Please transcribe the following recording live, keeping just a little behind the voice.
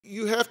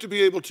you have to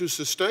be able to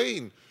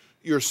sustain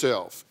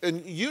yourself.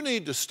 And you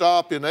need to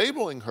stop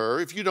enabling her.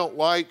 If you don't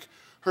like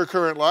her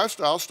current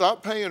lifestyle,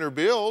 stop paying her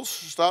bills,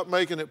 stop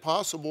making it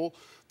possible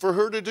for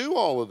her to do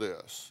all of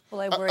this.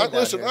 Well, I worry about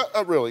listen,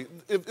 her. really,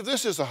 if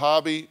this is a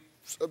hobby,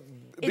 be a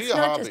hobby. It's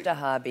not just a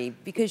hobby,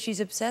 because she's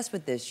obsessed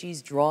with this.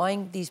 She's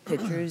drawing these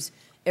pictures.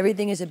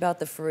 Everything is about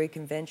the furry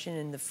convention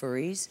and the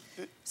furries.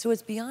 So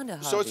it's beyond a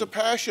hobby. So it's a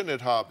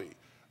passionate hobby.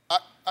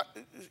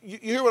 You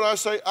hear what I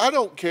say? I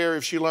don't care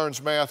if she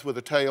learns math with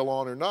a tail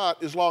on or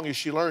not, as long as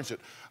she learns it.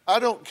 I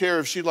don't care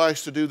if she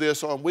likes to do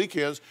this on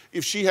weekends.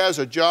 If she has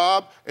a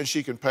job and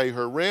she can pay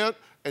her rent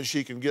and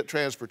she can get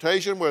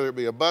transportation, whether it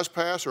be a bus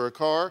pass or a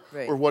car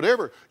or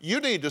whatever, you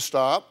need to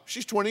stop.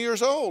 She's 20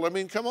 years old. I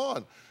mean, come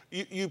on.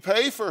 You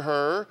pay for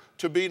her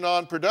to be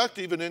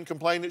non-productive and then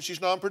complain that she's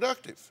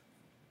non-productive.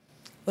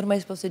 What am I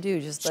supposed to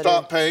do? Just let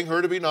Stop paying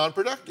her to be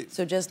non-productive.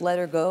 So just let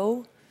her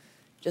go?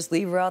 Just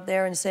leave her out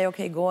there and say,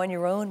 okay, go on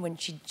your own when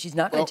she's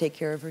not going to take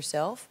care of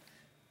herself?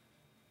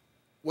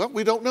 Well,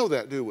 we don't know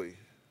that, do we?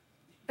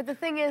 But the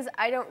thing is,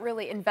 I don't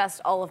really invest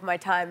all of my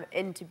time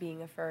into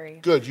being a furry.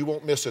 Good, you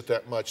won't miss it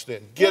that much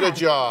then. Get a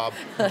job,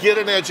 get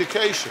an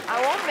education.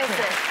 I won't miss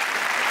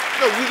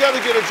it. No, you got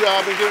to get a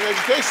job and get an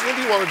education. If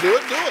you want to do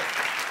it, do it.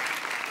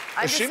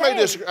 I'm she just may saying.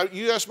 disagree.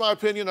 You asked my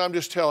opinion, I'm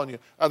just telling you.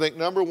 I think,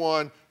 number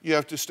one, you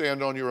have to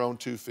stand on your own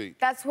 2 feet.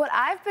 That's what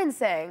I've been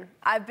saying.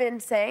 I've been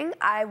saying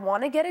I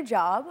want to get a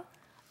job.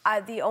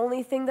 The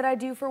only thing that I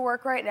do for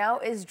work right now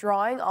is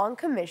drawing on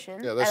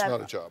commission. Yeah, that's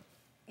not a job.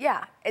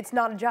 Yeah, it's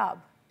not a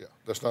job. Yeah,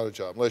 that's not a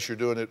job. Unless you're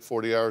doing it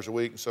 40 hours a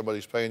week and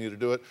somebody's paying you to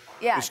do it,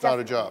 yeah, it's not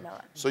a job.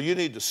 Not. So you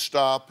need to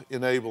stop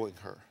enabling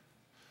her.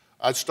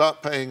 I'd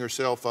stop paying her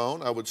cell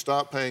phone. I would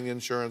stop paying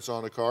insurance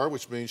on a car,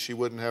 which means she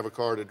wouldn't have a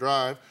car to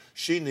drive.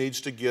 She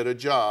needs to get a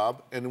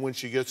job, and when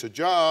she gets a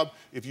job,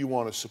 if you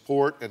want to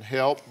support and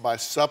help by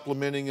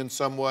supplementing in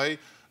some way,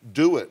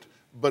 do it.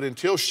 But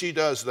until she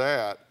does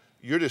that,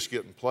 you're just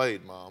getting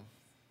played, Mom.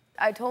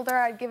 I told her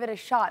I'd give it a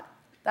shot,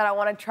 that I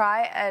want to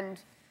try and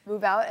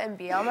move out and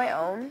be on my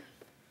own.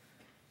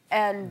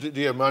 And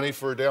do you have money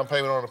for a down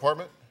payment on an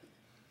apartment?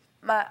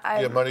 Do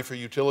you have money for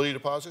utility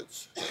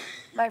deposits?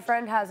 My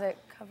friend has it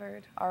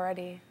covered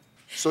already.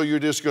 So you're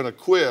just going to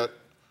quit?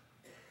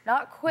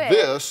 Not quit.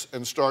 This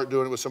and start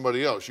doing it with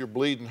somebody else. You're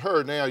bleeding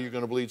her, now you're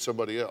going to bleed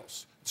somebody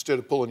else instead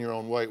of pulling your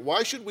own weight.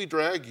 Why should we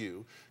drag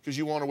you because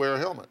you want to wear a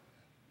helmet?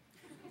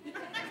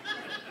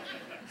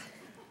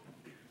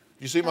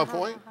 You see my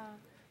point?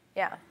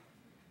 Yeah.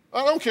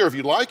 I don't care if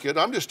you like it.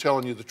 I'm just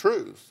telling you the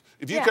truth.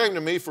 If you came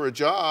to me for a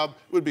job,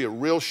 it would be a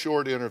real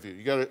short interview.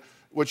 You got to,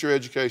 what's your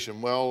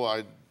education? Well,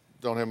 I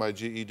don't have my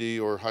GED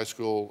or high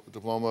school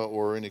diploma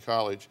or any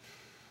college.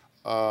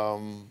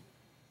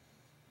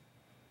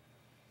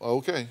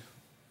 Okay,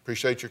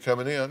 appreciate your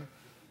coming in,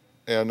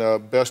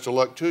 and best of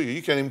luck to you.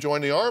 You can't even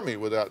join the Army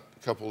without a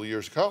couple of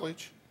years of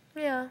college.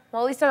 Yeah,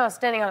 well, at least I'm not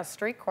standing on a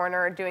street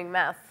corner doing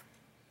meth.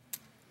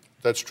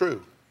 That's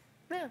true.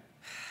 Yeah.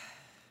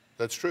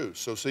 That's true.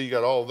 So see, you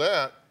got all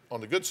that on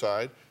the good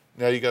side.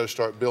 Now you got to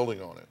start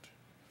building on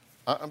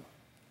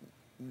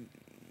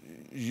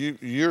it.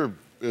 You're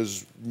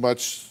as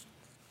much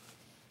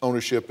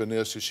ownership in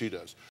this as she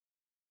does.